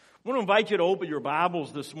I want to invite you to open your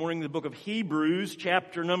Bibles this morning, the book of Hebrews,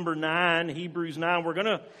 chapter number 9, Hebrews 9. We're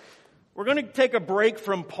going to take a break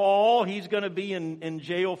from Paul. He's going to be in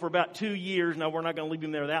jail for about 2 years. Now, we're not going to leave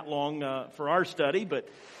him there that long for our study, but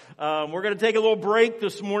we're going to take a little break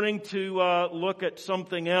this morning to look at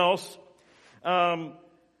something else.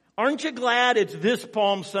 Aren't you glad it's this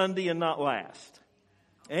Palm Sunday and not last?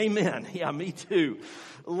 Amen. Yeah, me too.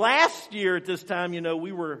 Last year at this time,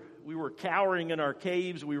 we were cowering in our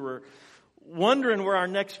caves. We were wondering where our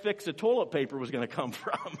next fix of toilet paper was going to come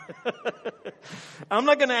from. I'm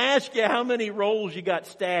not going to ask you how many rolls you got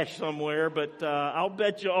stashed somewhere, but I'll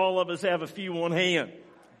bet you all of us have a few on hand.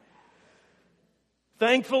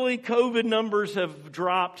 Thankfully, COVID numbers have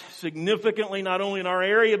dropped significantly, not only in our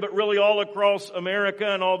area, but really all across America.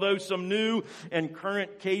 And although some new and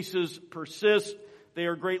current cases persist, they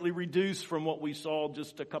are greatly reduced from what we saw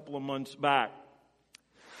just a couple of months back.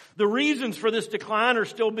 The reasons for this decline are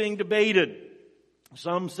still being debated.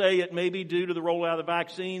 Some say it may be due to the rollout of the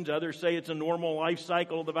vaccines. Others say it's a normal life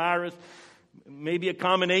cycle of the virus. Maybe a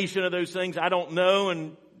combination of those things. I don't know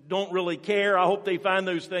and don't really care. I hope they find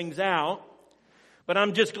those things out. But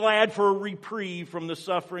I'm just glad for a reprieve from the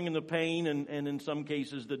suffering and the pain and in some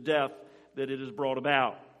cases the death that it has brought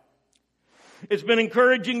about. It's been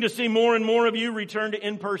encouraging to see more and more of you return to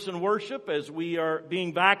in-person worship as we are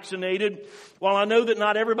being vaccinated. While I know that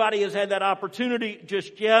not everybody has had that opportunity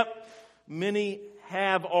just yet, many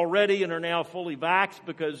have already and are now fully vaxxed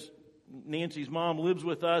because Nancy's mom lives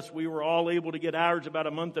with us. We were all able to get ours about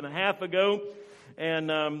a month and a half ago,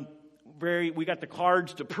 and we got the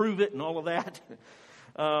cards to prove it and all of that.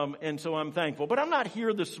 And so I'm thankful. But I'm not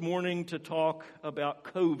here this morning to talk about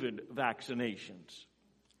COVID vaccinations.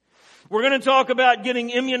 We're going to talk about getting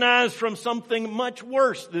immunized from something much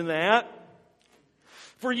worse than that.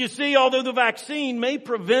 For you see, although the vaccine may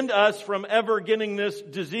prevent us from ever getting this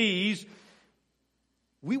disease,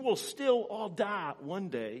 we will still all die one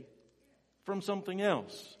day from something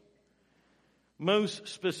else. Most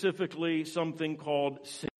specifically, something called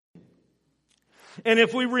sin. And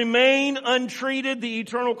if we remain untreated, the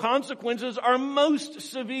eternal consequences are most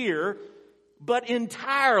severe, but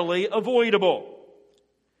entirely avoidable.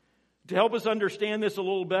 To help us understand this a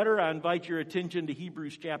little better, I invite your attention to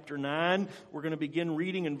Hebrews chapter 9. We're going to begin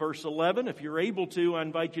reading in verse 11. If you're able to, I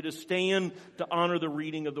invite you to stand to honor the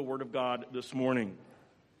reading of the Word of God this morning.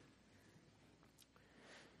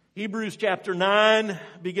 Hebrews chapter 9,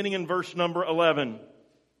 beginning in verse number 11.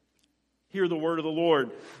 Hear the word of the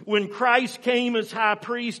Lord. When Christ came as high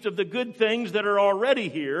priest of the good things that are already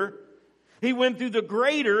here, He went through the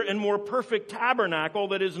greater and more perfect tabernacle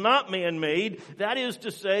that is not man-made, that is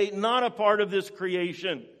to say, not a part of this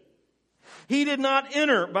creation. He did not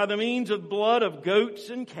enter by the means of blood of goats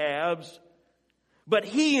and calves, but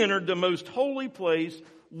He entered the most holy place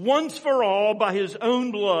once for all by His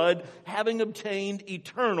own blood, having obtained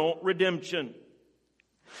eternal redemption.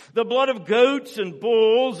 The blood of goats and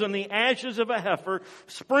bulls and the ashes of a heifer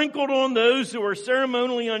sprinkled on those who are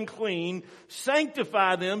ceremonially unclean,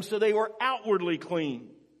 sanctify them so they were outwardly clean.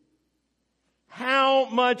 How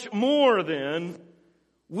much more then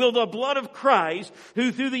will the blood of Christ,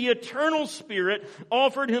 who through the eternal Spirit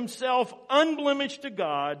offered Himself unblemished to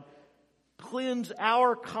God, cleanse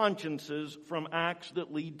our consciences from acts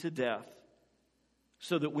that lead to death,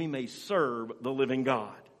 so that we may serve the living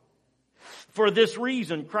God? For this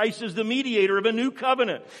reason, Christ is the mediator of a new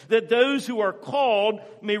covenant, that those who are called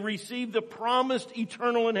may receive the promised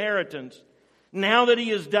eternal inheritance, now that He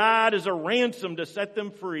has died as a ransom to set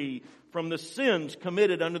them free from the sins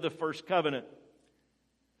committed under the first covenant.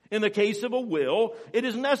 In the case of a will, it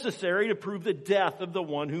is necessary to prove the death of the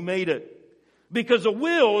one who made it, because a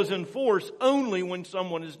will is in force only when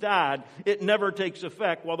someone has died. It never takes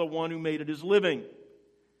effect while the one who made it is living.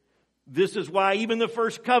 This is why even the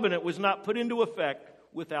first covenant was not put into effect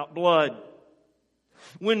without blood.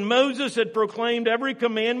 When Moses had proclaimed every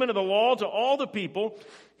commandment of the law to all the people,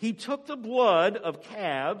 he took the blood of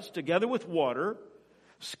calves together with water,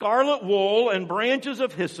 scarlet wool, and branches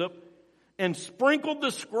of hyssop, and sprinkled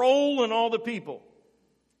the scroll on all the people.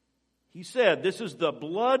 He said, "This is the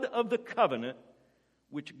blood of the covenant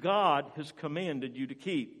which God has commanded you to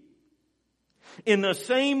keep." In the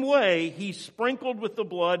same way, He sprinkled with the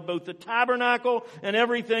blood both the tabernacle and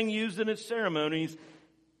everything used in its ceremonies.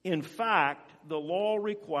 In fact, the law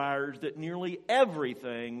requires that nearly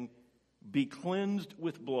everything be cleansed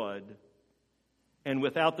with blood, and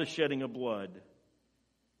without the shedding of blood,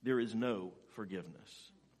 there is no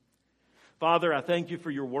forgiveness. Father, I thank You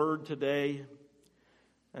for Your word today.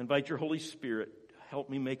 I invite Your Holy Spirit to help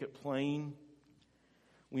me make it plain.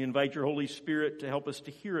 We invite Your Holy Spirit to help us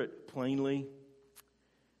to hear it plainly.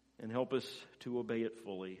 and help us to obey it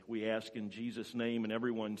fully. We ask in Jesus' name, and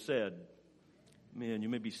everyone said, Amen. You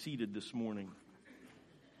may be seated this morning.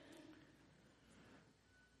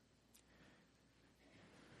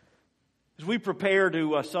 As we prepare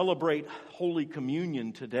to celebrate Holy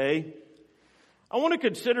Communion today, I want to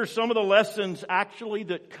consider some of the lessons actually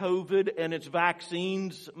that COVID and its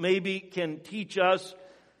vaccines maybe can teach us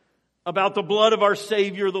about the blood of our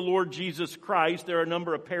Savior, the Lord Jesus Christ. There are a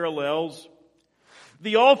number of parallels.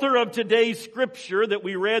 The author of today's scripture that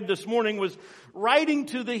we read this morning was writing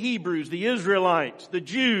to the Hebrews, the Israelites, the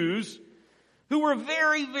Jews, who were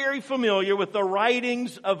very, very familiar with the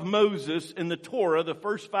writings of Moses in the Torah, the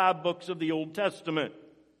first 5 books of the Old Testament.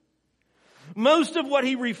 Most of what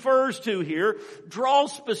he refers to here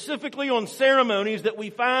draws specifically on ceremonies that we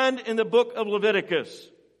find in the book of Leviticus.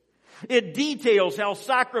 It details how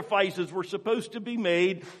sacrifices were supposed to be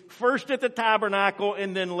made, first at the tabernacle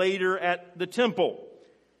and then later at the temple.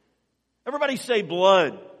 Everybody say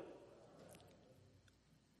blood.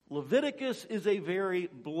 Leviticus is a very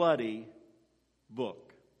bloody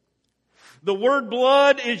book. The word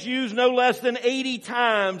blood is used no less than 80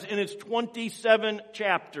 times in its 27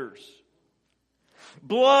 chapters.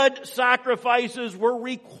 Blood sacrifices were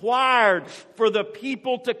required for the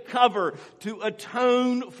people to cover, to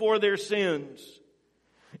atone for their sins.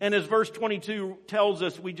 And as verse 22 tells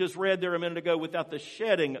us, we just read there a minute ago, without the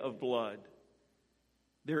shedding of blood,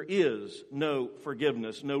 there is no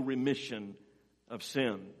forgiveness, no remission of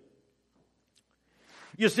sin.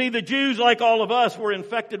 You see, the Jews, like all of us, were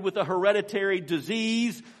infected with a hereditary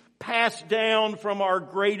disease passed down from our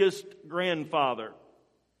greatest grandfather.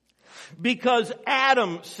 Because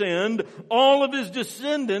Adam sinned, all of his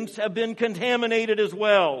descendants have been contaminated as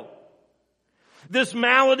well. This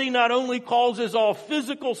malady not only causes all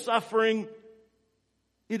physical suffering,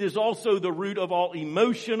 it is also the root of all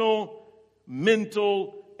emotional,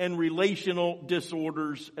 mental, and relational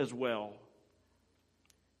disorders as well.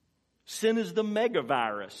 Sin is the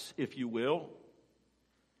megavirus, if you will,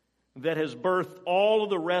 that has birthed all of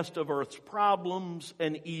the rest of Earth's problems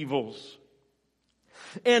and evils.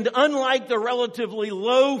 And unlike the relatively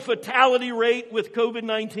low fatality rate with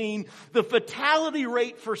COVID-19, the fatality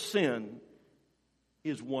rate for sin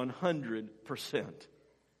is 100%.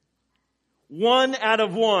 1 out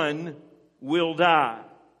of 1 will die.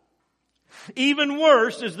 Even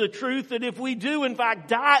worse is the truth that if we do in fact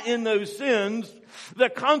die in those sins, the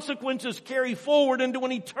consequences carry forward into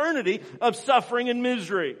an eternity of suffering and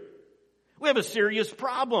misery. We have a serious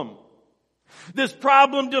problem. This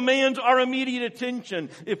problem demands our immediate attention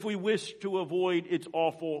if we wish to avoid its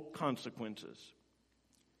awful consequences.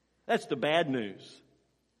 That's the bad news.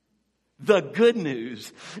 The good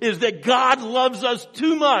news is that God loves us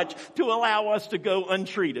too much to allow us to go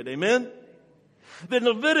untreated. Amen? In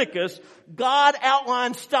Leviticus, God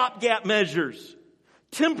outlined stopgap measures,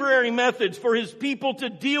 temporary methods for His people to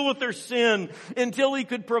deal with their sin until He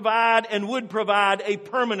could provide and would provide a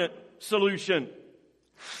permanent solution.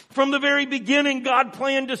 From the very beginning, God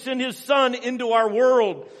planned to send His Son into our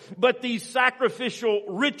world, but these sacrificial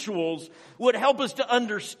rituals would help us to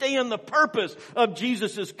understand the purpose of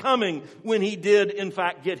Jesus' coming when He did in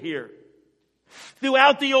fact get here.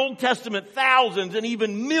 Throughout the Old Testament, thousands and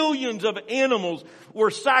even millions of animals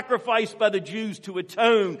were sacrificed by the Jews to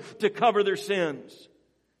atone, to cover their sins.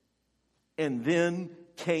 And then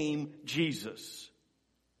came Jesus.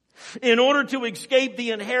 In order to escape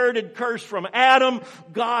the inherited curse from Adam,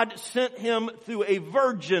 God sent Him through a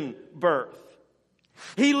virgin birth.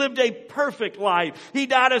 He lived a perfect life. He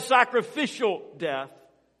died a sacrificial death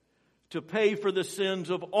to pay for the sins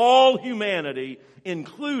of all humanity,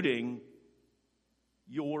 including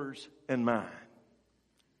yours and mine.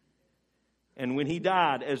 And when He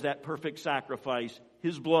died as that perfect sacrifice,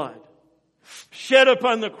 His blood shed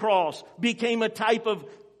upon the cross became a type of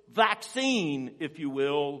vaccine, if you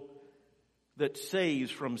will, that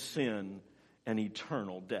saves from sin and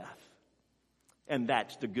eternal death. And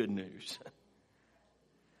that's the good news.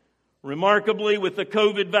 Remarkably, with the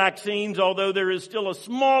COVID vaccines, although there is still a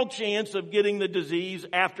small chance of getting the disease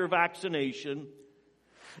after vaccination,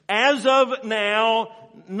 as of now,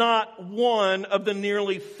 not one of the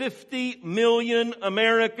nearly 50 million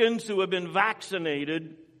Americans who have been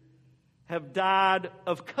vaccinated have died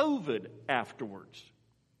of COVID afterwards.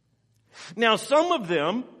 Now, some of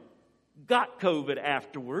them got COVID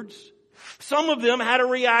afterwards. Some of them had a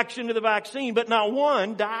reaction to the vaccine, but not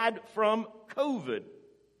one died from COVID.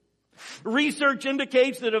 Research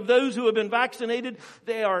indicates that of those who have been vaccinated,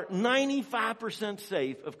 they are 95%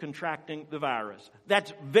 safe of contracting the virus.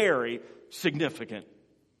 That's very significant.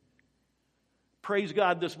 Praise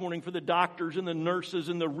God this morning for the doctors and the nurses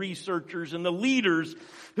and the researchers and the leaders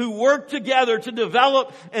who work together to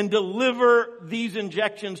develop and deliver these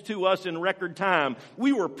injections to us in record time.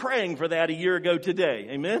 We were praying for that a year ago today.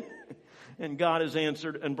 Amen? And God has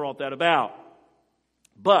answered and brought that about.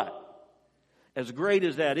 But, as great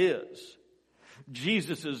as that is,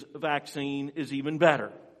 Jesus' vaccine is even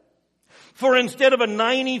better. For instead of a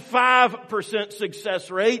 95%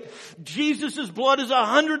 success rate, Jesus' blood is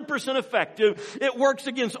 100% effective. It works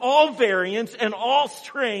against all variants and all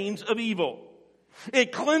strains of evil.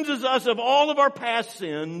 It cleanses us of all of our past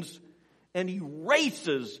sins and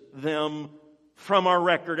erases them from our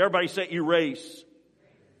record. Everybody say erase.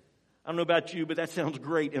 I don't know about you, but that sounds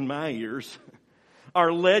great in my ears.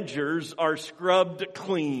 Our ledgers are scrubbed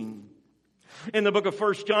clean. In the book of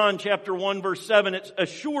 1 John chapter 1 verse 7, it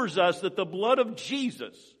assures us that the blood of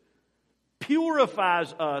Jesus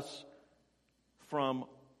purifies us from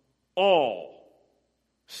all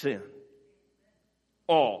sin.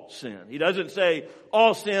 All sin. He doesn't say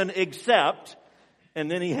all sin except,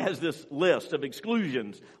 and then he has this list of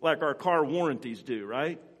exclusions like our car warranties do,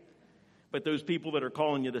 right? But those people that are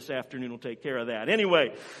calling you this afternoon will take care of that.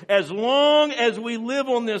 Anyway, as long as we live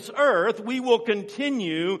on this earth, we will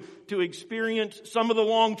continue to experience some of the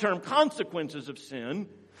long-term consequences of sin.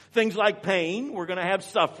 Things like pain. We're going to have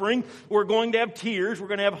suffering. We're going to have tears. We're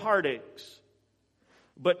going to have heartaches.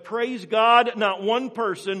 But praise God, not one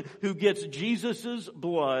person who gets Jesus'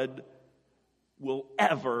 blood will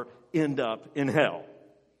ever end up in hell.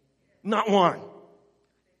 Not one.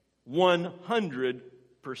 100%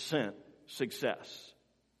 success.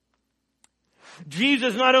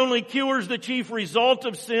 Jesus not only cures the chief result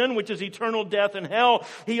of sin, which is eternal death and hell,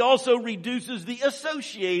 he also reduces the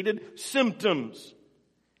associated symptoms.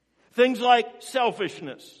 Things like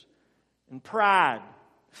selfishness and pride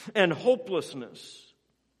and hopelessness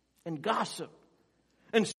and gossip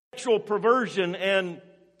and sexual perversion and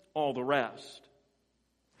all the rest.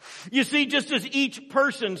 You see, just as each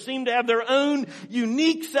person seemed to have their own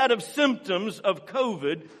unique set of symptoms of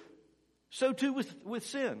COVID, so too with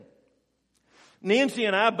sin. Nancy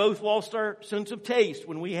and I both lost our sense of taste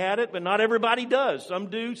when we had it, but not everybody does. Some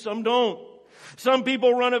do, some don't. Some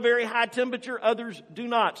people run a very high temperature, others do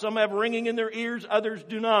not. Some have ringing in their ears, others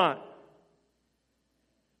do not.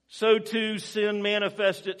 So too sin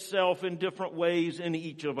manifests itself in different ways in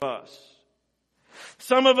each of us.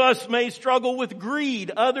 Some of us may struggle with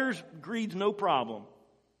greed. Others, greed's no problem.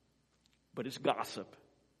 But it's gossip.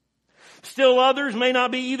 Still others may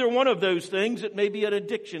not be either one of those things. It may be an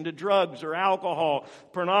addiction to drugs or alcohol,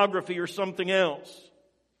 pornography or something else.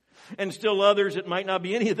 And still others, it might not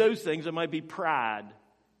be any of those things. It might be pride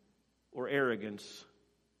or arrogance.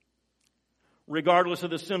 Regardless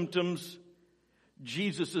of the symptoms,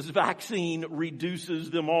 Jesus' vaccine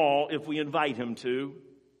reduces them all if we invite him to.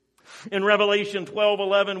 In Revelation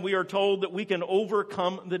 12:11, we are told that we can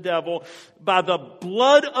overcome the devil by the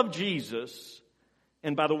blood of Jesus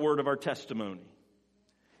and by the word of our testimony.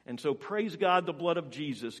 And so praise God, the blood of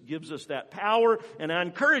Jesus gives us that power, and I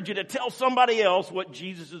encourage you to tell somebody else what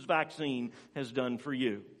Jesus' vaccine has done for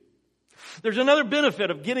you. There's another benefit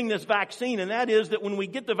of getting this vaccine, and that is that when we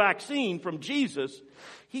get the vaccine from Jesus,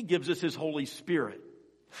 he gives us his Holy Spirit.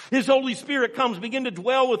 His Holy Spirit comes, begin to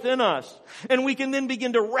dwell within us, and we can then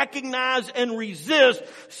begin to recognize and resist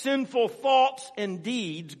sinful thoughts and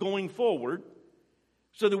deeds going forward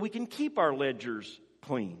so that we can keep our ledgers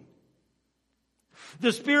clean.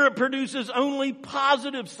 The Spirit produces only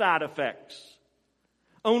positive side effects,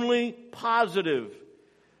 only positive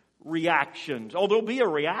reactions. Oh, there'll be a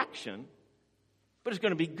reaction, but it's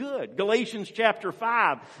going to be good. Galatians chapter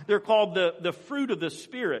 5, they're called the fruit of the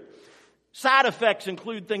Spirit. Side effects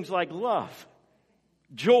include things like love,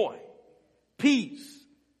 joy, peace,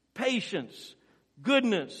 patience,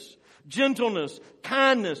 goodness, gentleness,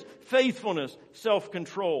 kindness, faithfulness,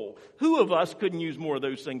 self-control. Who of us couldn't use more of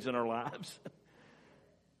those things in our lives?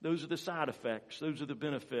 Those are the side effects. Those are the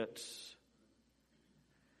benefits.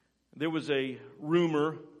 There was a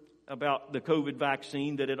rumor about the COVID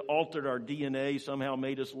vaccine that it altered our DNA, somehow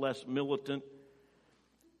made us less militant.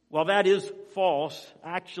 While that is false,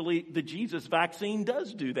 actually the Jesus vaccine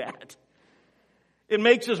does do that. It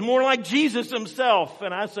makes us more like Jesus himself.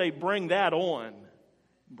 And I say, bring that on.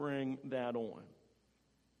 Bring that on.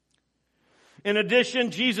 In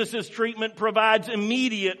addition, Jesus' treatment provides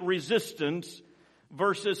immediate resistance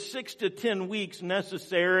versus 6 to 10 weeks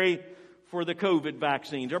necessary for the COVID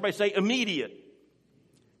vaccines. Everybody say immediate.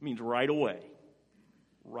 It means right away.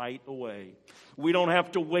 Right away. We don't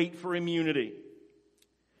have to wait for immunity.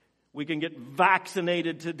 We can get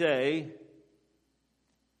vaccinated today,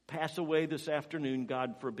 pass away this afternoon,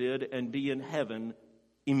 God forbid, and be in heaven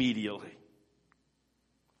immediately.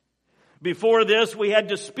 Before this, we had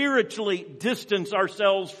to spiritually distance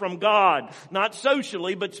ourselves from God. Not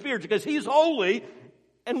socially, but spiritually, because He's holy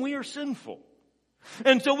and we are sinful.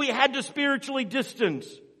 And so we had to spiritually distance.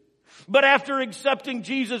 But after accepting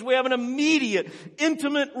Jesus, we have an immediate,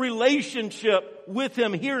 intimate relationship with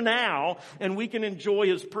Him here now, and we can enjoy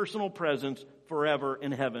His personal presence forever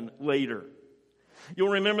in heaven later. You'll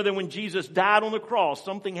remember that when Jesus died on the cross,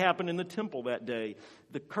 something happened in the temple that day.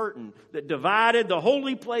 The curtain that divided the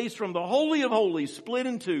holy place from the Holy of Holies split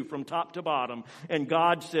in two from top to bottom. And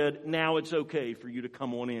God said, now it's okay for you to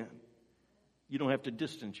come on in. You don't have to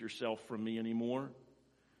distance yourself from me anymore.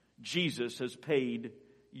 Jesus has paid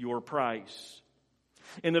your price.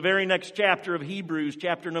 In the very next chapter of Hebrews,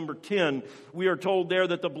 chapter number 10, we are told there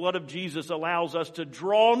that the blood of Jesus allows us to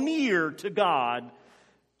draw near to God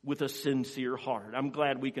with a sincere heart. I'm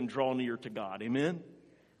glad we can draw near to God. Amen?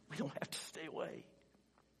 We don't have to stay away.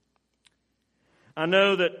 I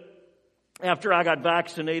know that after I got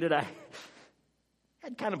vaccinated, I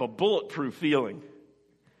had kind of a bulletproof feeling.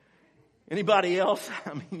 Anybody else?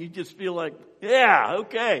 I mean, you just feel like, yeah,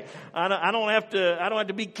 okay. I don't have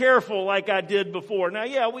to be careful like I did before. Now,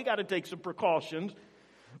 yeah, we got to take some precautions.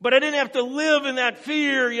 But I didn't have to live in that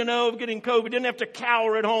fear, of getting COVID. Didn't have to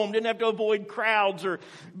cower at home. Didn't have to avoid crowds or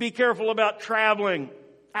be careful about traveling.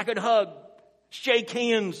 I could hug, shake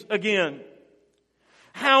hands again.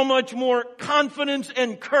 How much more confidence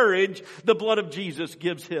and courage the blood of Jesus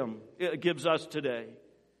gives us today.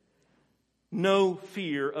 No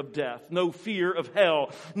fear of death, no fear of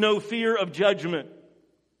hell, no fear of judgment,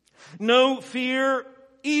 no fear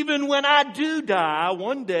even when I do die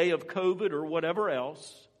one day of COVID or whatever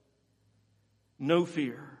else. No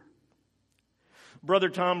fear. Brother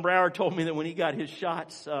Tom Brower told me that when he got his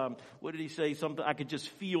shots, what did he say? Something, I could just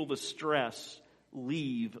feel the stress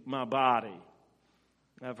leave my body.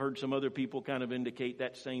 I've heard some other people kind of indicate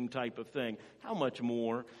that same type of thing. How much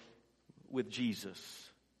more with Jesus?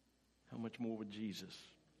 How much more with Jesus?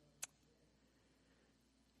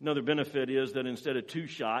 Another benefit is that instead of 2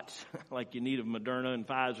 shots, like you need of Moderna and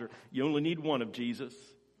Pfizer, you only need 1 of Jesus.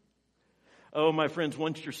 Oh, my friends,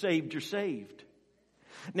 once you're saved, you're saved.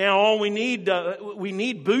 Now, all we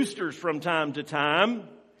need boosters from time to time.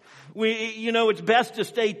 It's best to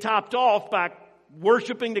stay topped off by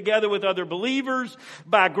worshiping together with other believers,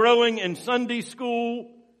 by growing in Sunday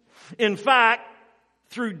school. In fact,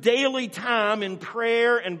 through daily time in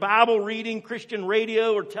prayer and Bible reading, Christian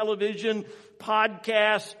radio or television,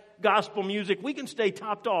 podcasts, gospel music, we can stay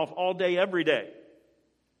topped off all day, every day.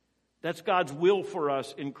 That's God's will for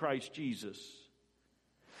us in Christ Jesus.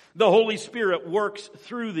 The Holy Spirit works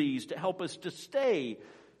through these to help us to stay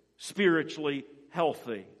spiritually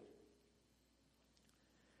healthy.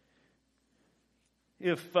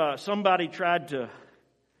 If somebody tried to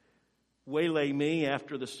waylay me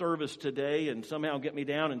after the service today and somehow get me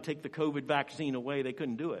down and take the COVID vaccine away, they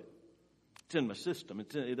couldn't do it. It's in my system.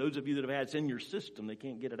 Those of you that have had it's in your system, they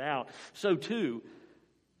can't get it out. So too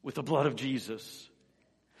with the blood of Jesus.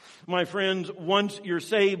 My friends, once you're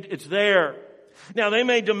saved, it's there. Now, they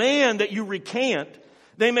may demand that you recant.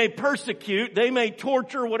 They may persecute. They may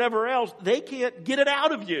torture, whatever else. They can't get it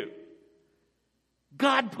out of you.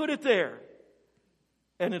 God put it there.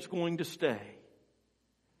 And it's going to stay.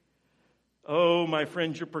 Oh, my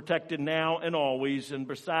friends, you're protected now and always. And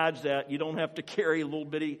besides that, you don't have to carry a little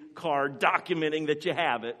bitty card documenting that you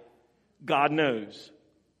have it. God knows.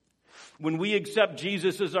 When we accept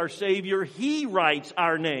Jesus as our Savior, He writes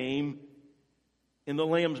our name in the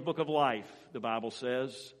Lamb's Book of Life, the Bible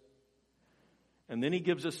says. And then He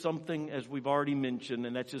gives us something, as we've already mentioned,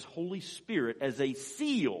 and that's His Holy Spirit as a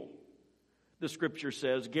seal, the Scripture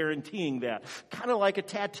says, guaranteeing that. Kind of like a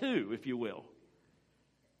tattoo, if you will.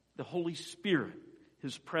 The Holy Spirit,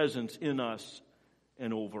 His presence in us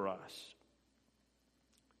and over us.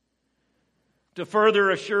 To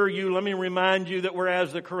further assure you, let me remind you that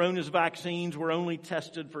whereas the coronavirus vaccines were only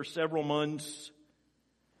tested for several months,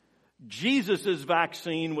 Jesus'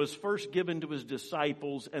 vaccine was first given to His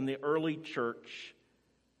disciples and the early church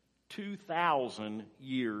 2,000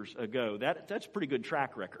 years ago. That's a pretty good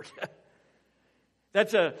track record.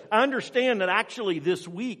 I understand that actually this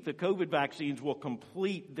week the COVID vaccines will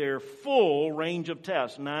complete their full range of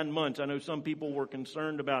tests, 9 months. I know some people were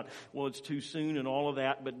concerned about, well, it's too soon and all of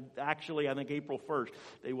that, but actually I think April 1st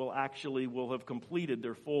they will have completed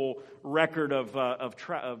their full record of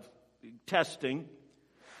testing.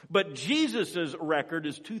 But Jesus' record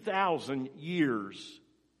is 2,000 years.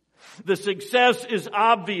 The success is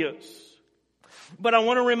obvious. But I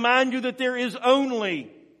want to remind you that there is only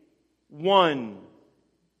one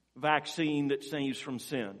vaccine that saves from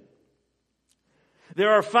sin.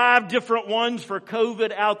 There are 5 different ones for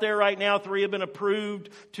COVID out there right now. 3 have been approved.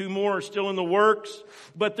 2 more are still in the works.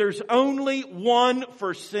 But there's only one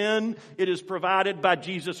for sin. It is provided by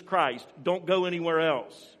Jesus Christ. Don't go anywhere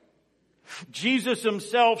else. Jesus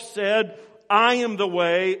himself said, I am the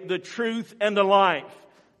way, the truth, and the life.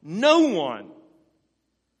 No one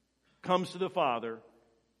comes to the Father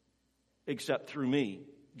except through me,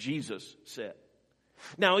 Jesus said.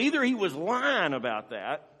 Now, either he was lying about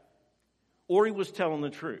that, or he was telling the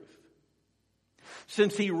truth.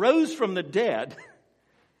 Since he rose from the dead,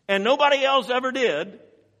 and nobody else ever did,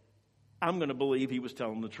 I'm going to believe he was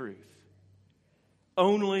telling the truth.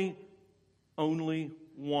 Only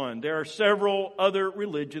one. There are several other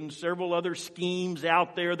religions, several other schemes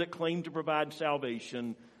out there that claim to provide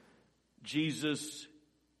salvation. Jesus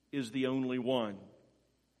is the only one.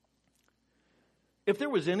 If there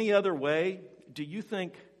was any other way, do you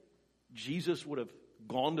think Jesus would have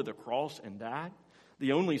gone to the cross and died?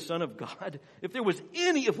 The only Son of God?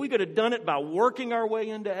 If we could have done it by working our way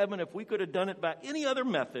into heaven, if we could have done it by any other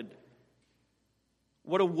method,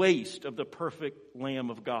 what a waste of the perfect Lamb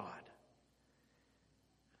of God.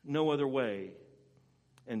 No other way.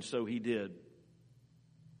 And so he did.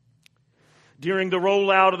 During the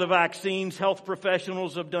rollout of the vaccines, health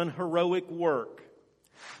professionals have done heroic work.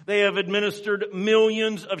 They have administered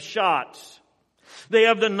millions of shots. They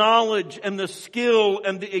have the knowledge and the skill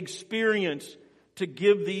and the experience to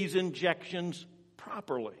give these injections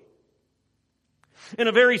properly. In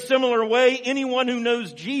a very similar way, anyone who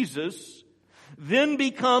knows Jesus then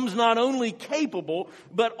becomes not only capable,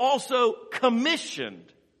 but also commissioned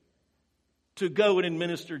to go and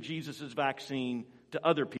administer Jesus' vaccine to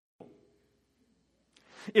other people.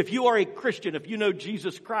 If you are a Christian, if you know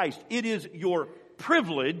Jesus Christ, it is your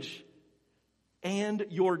privilege and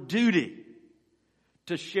your duty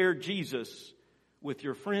to share Jesus with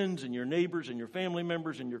your friends and your neighbors and your family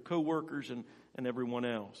members and your co-workers and everyone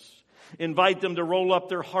else. Invite them to roll up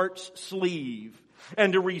their heart's sleeve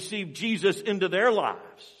and to receive Jesus into their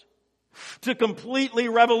lives, to completely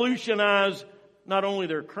revolutionize not only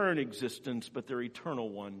their current existence, but their eternal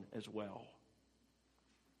one as well.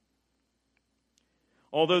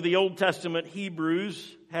 Although the Old Testament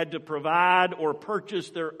Hebrews had to provide or purchase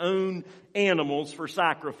their own animals for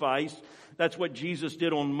sacrifice, that's what Jesus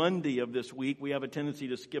did on Monday of this week. We have a tendency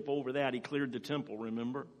to skip over that. He cleared the temple,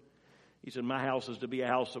 remember? He said, my house is to be a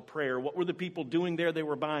house of prayer. What were the people doing there? They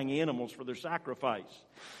were buying animals for their sacrifice.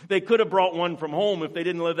 They could have brought one from home if they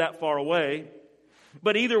didn't live that far away.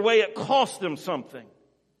 But either way, it cost them something.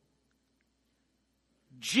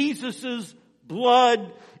 Jesus'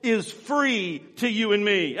 blood is free to you and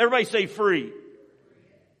me. Everybody say free.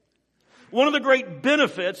 One of the great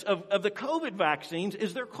benefits of the COVID vaccines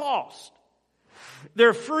is their cost.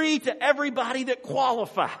 They're free to everybody that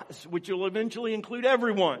qualifies, which will eventually include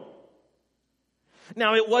everyone.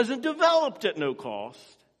 Now, it wasn't developed at no cost.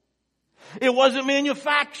 It wasn't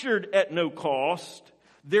manufactured at no cost.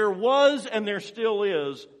 There was and there still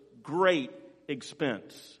is great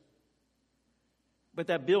expense. But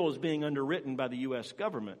that bill is being underwritten by the U.S.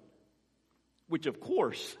 government, which of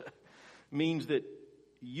course means that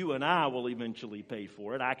you and I will eventually pay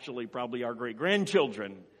for it. Actually, probably our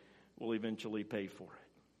great-grandchildren will eventually pay for it.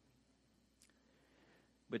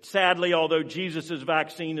 But sadly, although Jesus'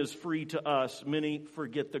 vaccine is free to us, many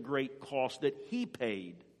forget the great cost that he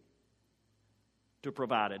paid to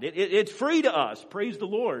provide it. It's free to us, praise the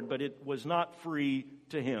Lord, but it was not free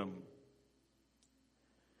to him.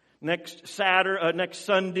 Next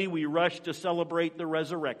Sunday, we rush to celebrate the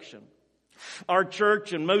resurrection. Our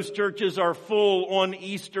church and most churches are full on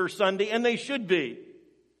Easter Sunday, and they should be.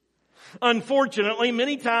 Unfortunately,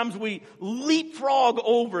 many times we leapfrog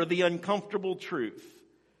over the uncomfortable truth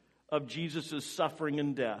of Jesus' suffering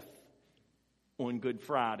and death on Good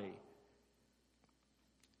Friday.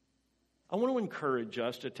 I want to encourage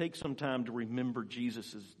us to take some time to remember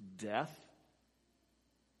Jesus' death,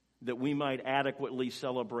 that we might adequately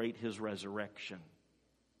celebrate his resurrection.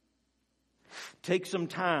 Take some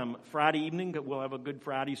time Friday evening. We'll have a Good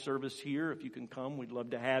Friday service here. If you can come, we'd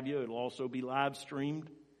love to have you. It'll also be live streamed.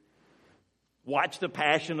 Watch the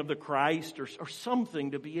Passion of the Christ or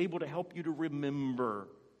something to be able to help you to remember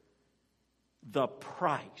the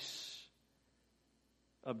price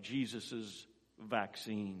of Jesus'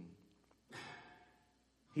 vaccine.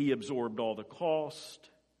 He absorbed all the cost,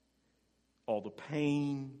 all the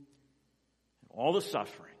pain, all the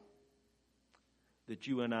suffering, that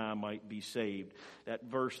you and I might be saved. That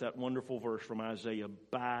verse, that wonderful verse from Isaiah,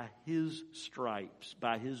 by his stripes,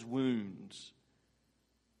 by his wounds,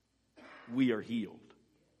 we are healed.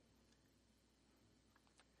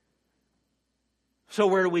 So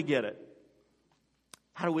where do we get it?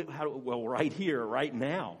 Well, right here, right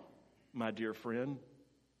now, my dear friend.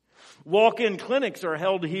 Walk-in clinics are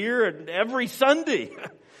held here every Sunday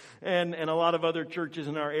and a lot of other churches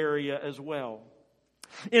in our area as well.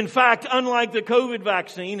 In fact, unlike the COVID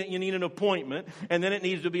vaccine, you need an appointment and then it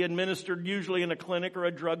needs to be administered usually in a clinic or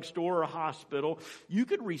a drugstore or a hospital. You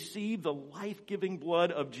could receive the life-giving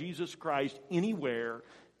blood of Jesus Christ anywhere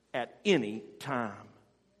at any time.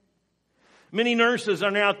 Many nurses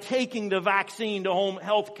are now taking the vaccine to home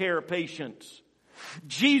health care patients.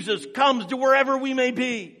 Jesus comes to wherever we may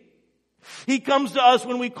be. He comes to us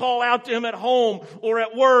when we call out to Him at home or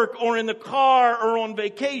at work or in the car or on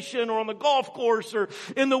vacation or on the golf course or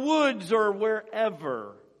in the woods or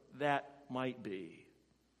wherever that might be.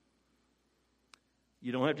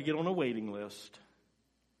 You don't have to get on a waiting list.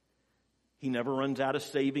 He never runs out of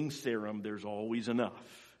saving serum. There's always enough.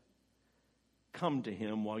 Come to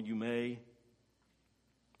Him while you may.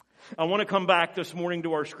 I want to come back this morning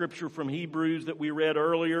to our scripture from Hebrews that we read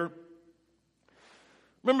earlier.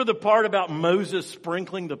 Remember the part about Moses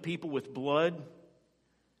sprinkling the people with blood?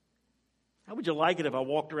 How would you like it if I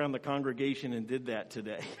walked around the congregation and did that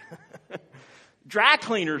today? Dry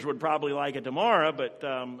cleaners would probably like it tomorrow, but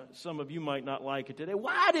some of you might not like it today.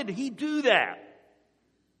 Why did he do that?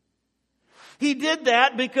 He did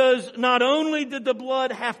that because not only did the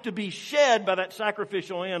blood have to be shed by that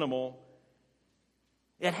sacrificial animal,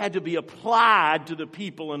 it had to be applied to the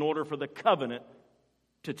people in order for the covenant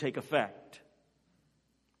to take effect.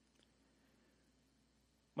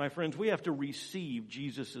 My friends, we have to receive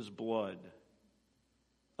Jesus' blood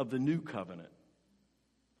of the new covenant.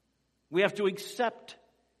 We have to accept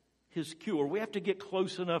His cure. We have to get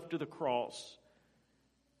close enough to the cross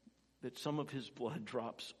that some of His blood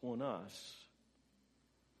drops on us.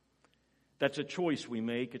 That's a choice we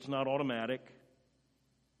make. It's not automatic.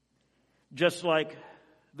 Just like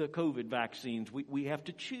the COVID vaccines, we have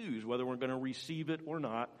to choose whether we're going to receive it or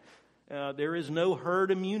not. There is no herd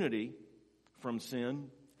immunity from sin.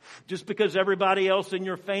 Just because everybody else in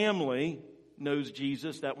your family knows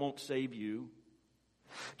Jesus, that won't save you.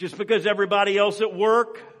 Just because everybody else at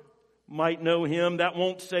work might know Him, that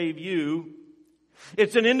won't save you.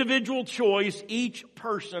 It's an individual choice. Each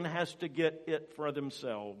person has to get it for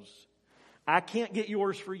themselves. I can't get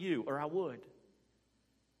yours for you, or I would.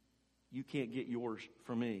 You can't get yours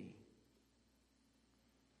for me.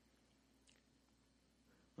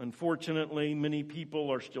 Unfortunately, many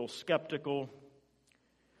people are still skeptical,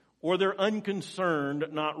 or they're unconcerned,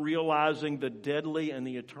 not realizing the deadly and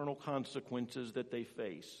the eternal consequences that they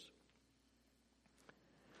face.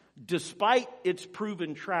 Despite its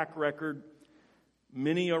proven track record,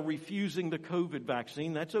 many are refusing the COVID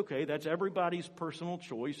vaccine. That's okay. That's everybody's personal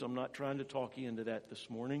choice. I'm not trying to talk you into that this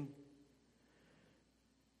morning.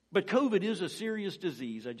 But COVID is a serious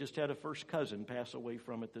disease. I just had a first cousin pass away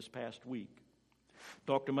from it this past week.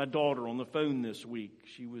 Talked to my daughter on the phone this week.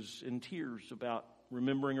 She was in tears about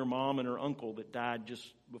remembering her mom and her uncle that died just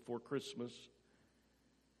before Christmas.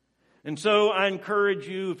 And so I encourage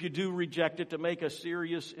you, if you do reject it, to make a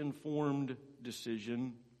serious, informed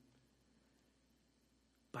decision.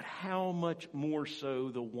 But how much more so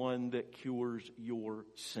the one that cures your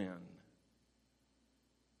sin?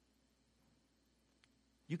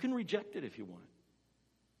 You can reject it if you want.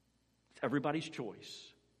 It's everybody's choice.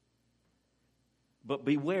 But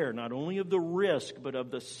beware not only of the risk, but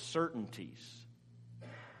of the certainties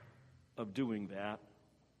of doing that.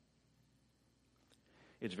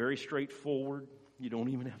 It's very straightforward. You don't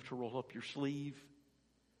even have to roll up your sleeve.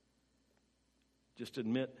 Just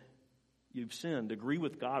admit you've sinned. Agree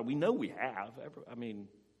with God. We know we have.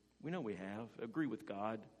 We know we have. Agree with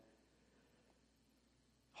God.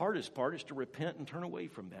 Hardest part is to repent and turn away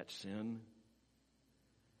from that sin.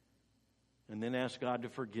 And then ask God to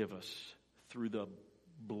forgive us through the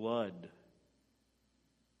blood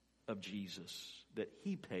of Jesus that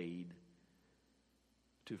He paid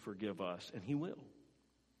to forgive us. And He will.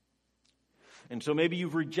 And so maybe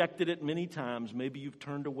you've rejected it many times. Maybe you've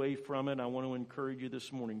turned away from it. I want to encourage you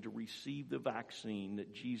this morning to receive the vaccine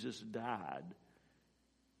that Jesus died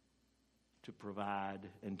to provide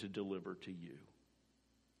and to deliver to you.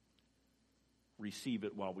 Receive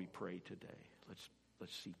it while we pray today. Let's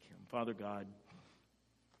seek Him. Father God,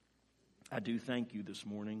 I do thank You this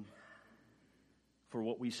morning for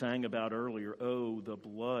what we sang about earlier. Oh, the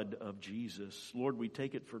blood of Jesus. Lord, we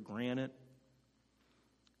take it for granted.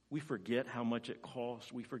 We forget how much it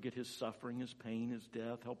costs. We forget His suffering, His pain, His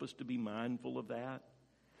death. Help us to be mindful of that.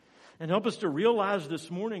 And help us to realize this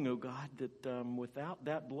morning, oh God, that without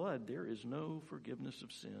that blood, there is no forgiveness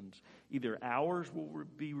of sins. Either ours will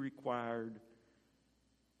be required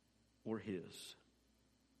or His.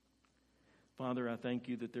 Father, I thank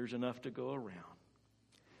you that there's enough to go around,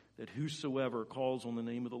 that whosoever calls on the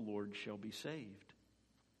name of the Lord shall be saved.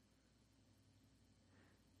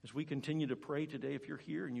 As we continue to pray today, if you're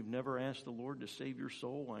here and you've never asked the Lord to save your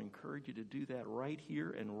soul, I encourage you to do that right here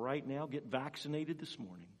and right now. Get vaccinated this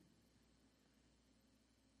morning.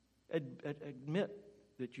 Admit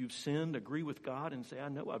that you've sinned, agree with God, and say, I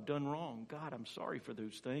know I've done wrong. God, I'm sorry for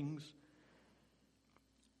those things.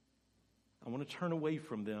 I want to turn away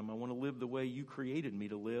from them. I want to live the way you created me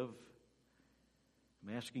to live.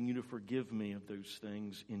 I'm asking you to forgive me of those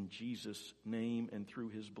things in Jesus' name and through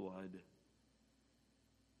his blood.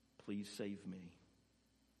 Please save me.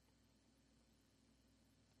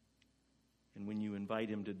 And when you invite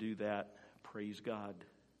him to do that, praise God,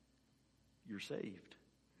 you're saved.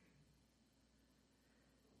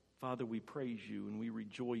 Father, we praise you and we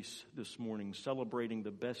rejoice this morning, celebrating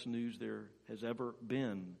the best news there has ever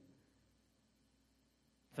been.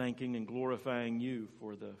 Thanking and glorifying you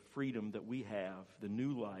for the freedom that we have, the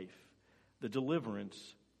new life, the deliverance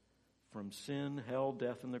from sin, hell,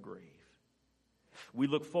 death, and the grave. We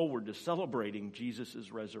look forward to celebrating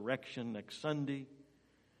Jesus' resurrection next Sunday.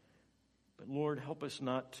 But Lord, help us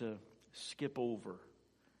not to skip over,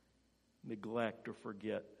 neglect, or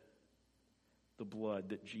forget the blood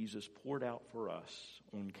that Jesus poured out for us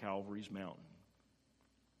on Calvary's mountain.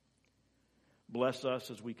 Bless us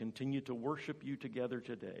as we continue to worship you together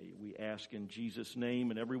today. We ask in Jesus' name,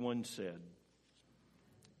 and everyone said,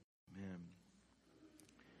 Amen.